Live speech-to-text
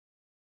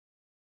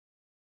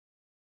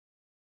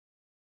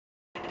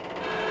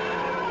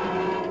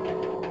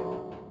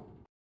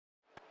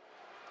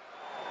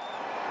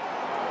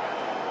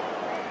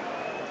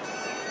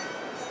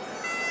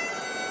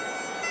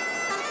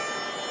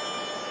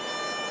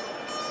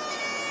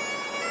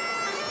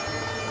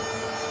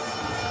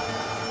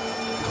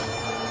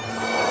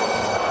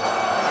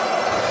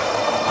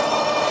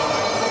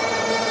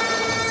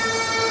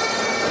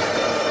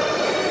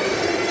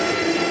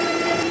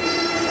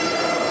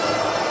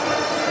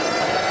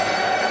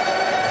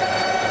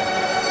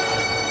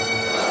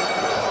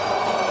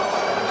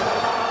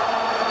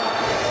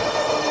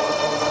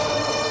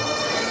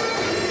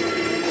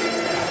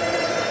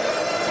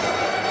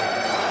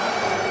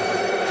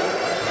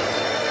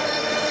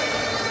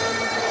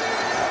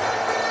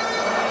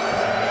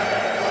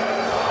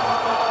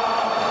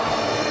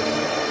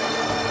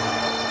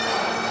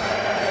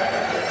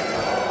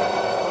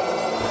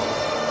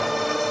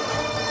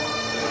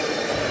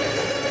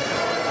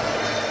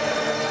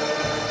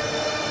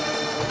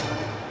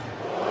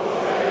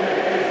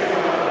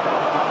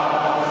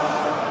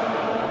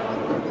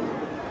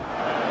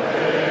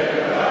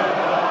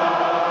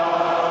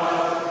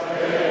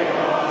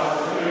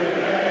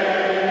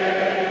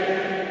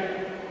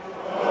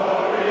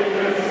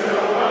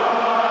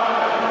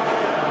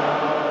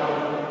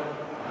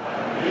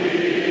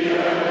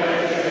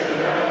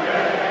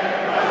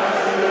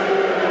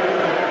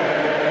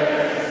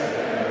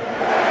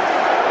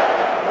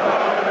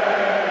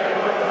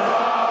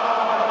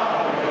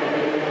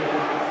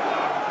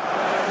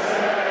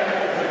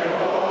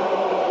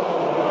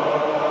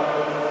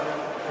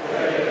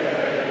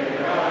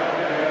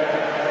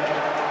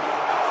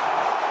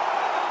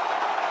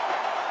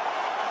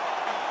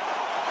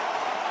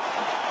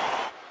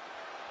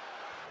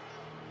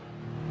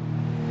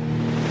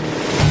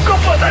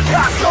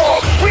top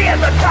dog, we at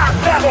the top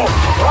level.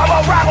 I'm a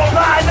rival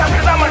line up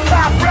cause I'm a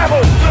top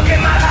rebel. Look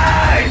in my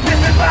eyes, this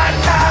is my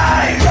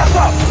time. Step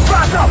up,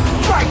 rise up,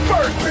 strike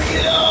first, bring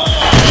it on.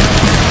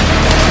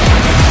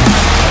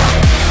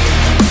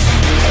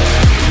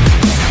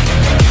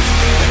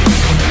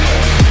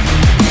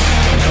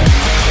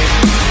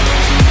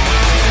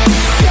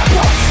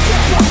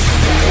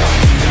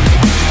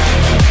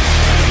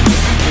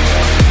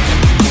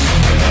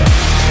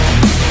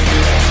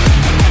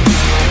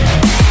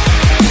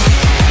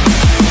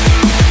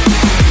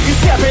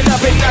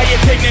 Now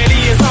your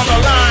dignity is on the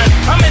line.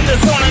 I'm in the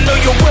zone, I know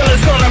your will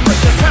is gonna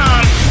break the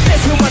time.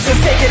 There's too much at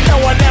stake and no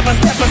one ever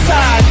step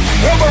aside.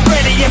 And we're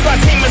ready as my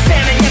team is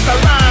standing at the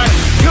line.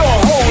 Your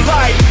whole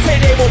life, say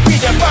they will be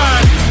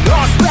defined.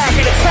 Launch back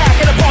and attack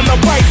it up on the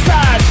right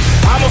side.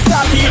 I won't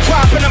stop till you're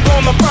dropping, I'm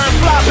gonna burn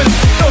flopping.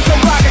 Throw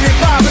some rocket and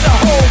pop and the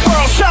whole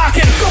world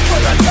shocking. Go for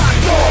the top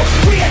dog,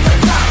 we at the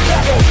top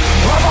level.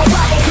 I'm a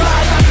rival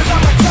line up cause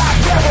I'm a top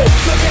rebel.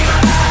 Look in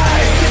my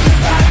eyes, this is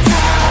my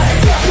time.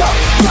 Step up,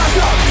 rise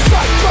up,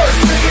 strike first,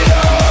 bring it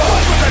on. Go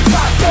for the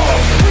top dog,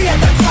 we at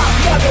the top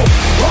level.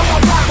 I'm a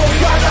rival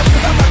line up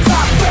cause I'm a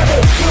top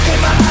rebel. Look in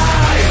my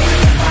eyes,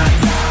 this is my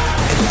time.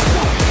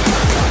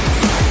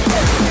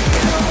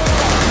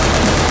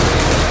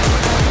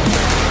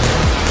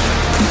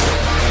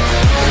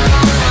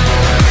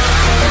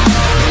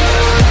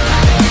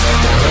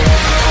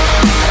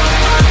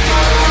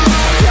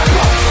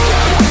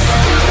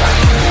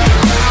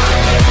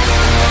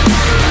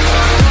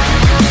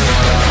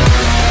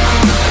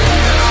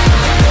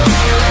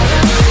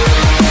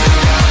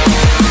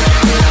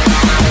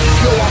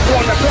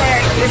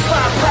 It's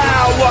my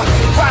power,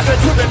 rising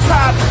to the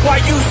top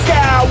while you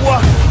scour.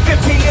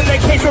 15 in the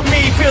cage for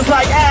me feels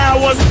like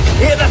hours.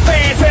 Hear the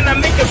fans and I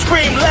make them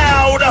scream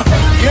louder.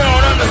 You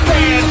don't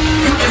understand,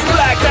 you just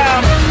blacked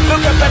out.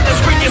 Look up at the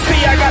screen, you see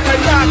I got the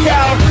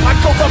knockout. I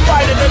go for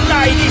fight of the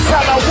night each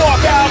time I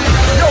walk out.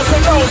 Nose to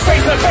nose,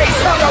 face to face,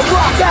 time to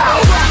rock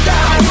out.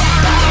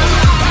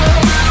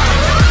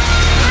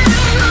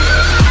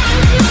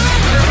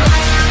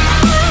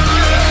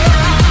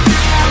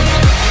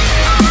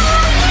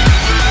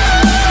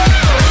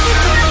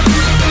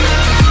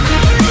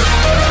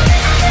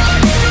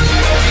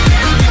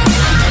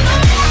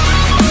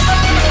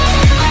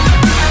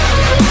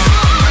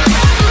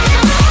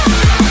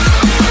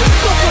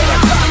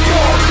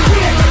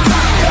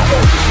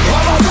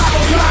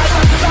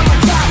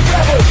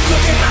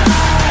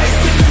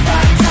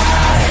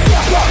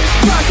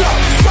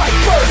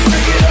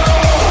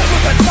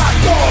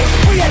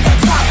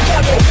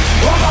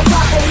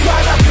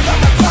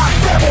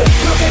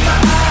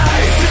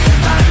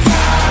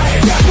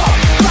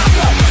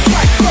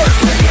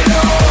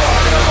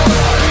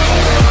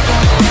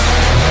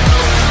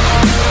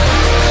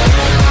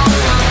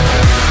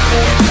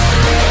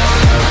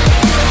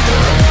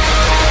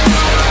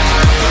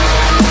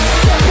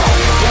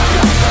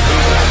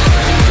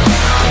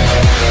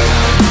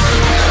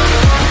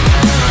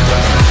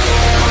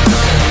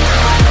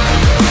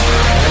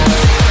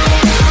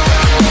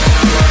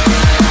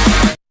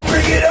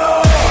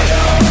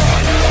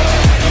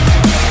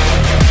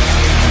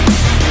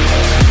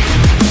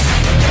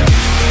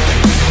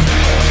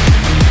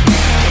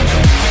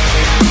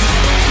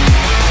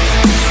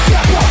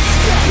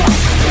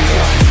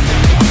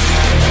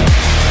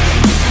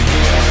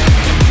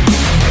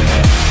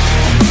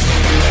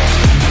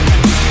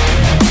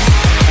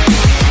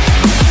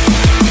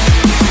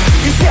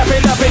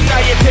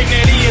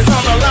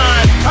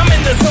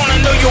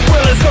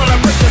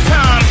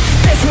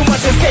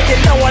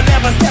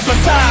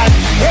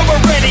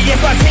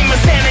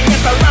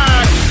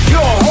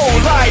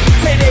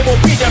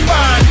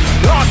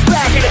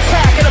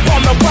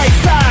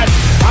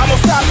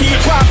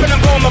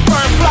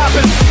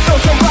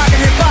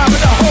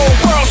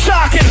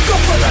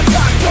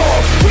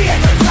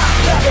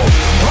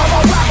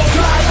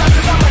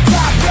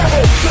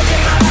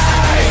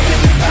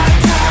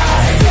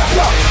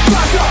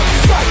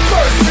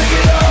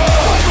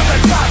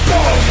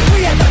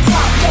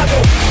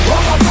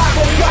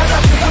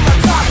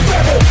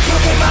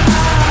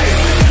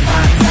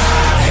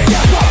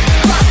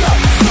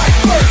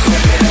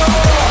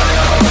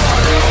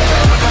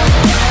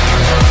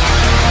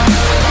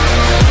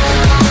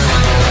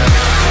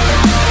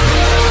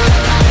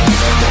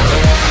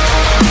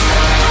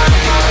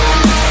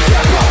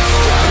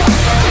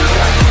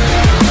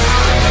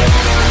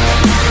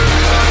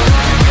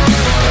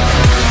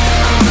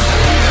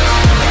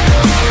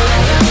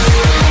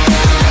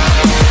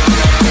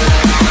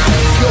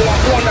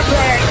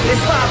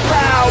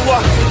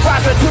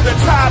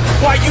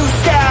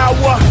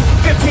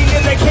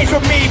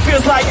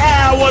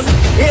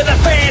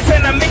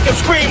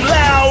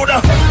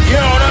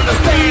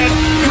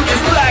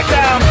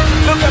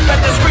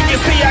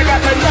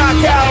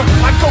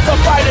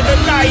 Fight of the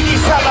night,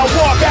 each time I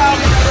walk out.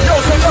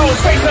 Nose to nose,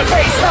 face to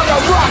face, time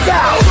to rock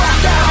out.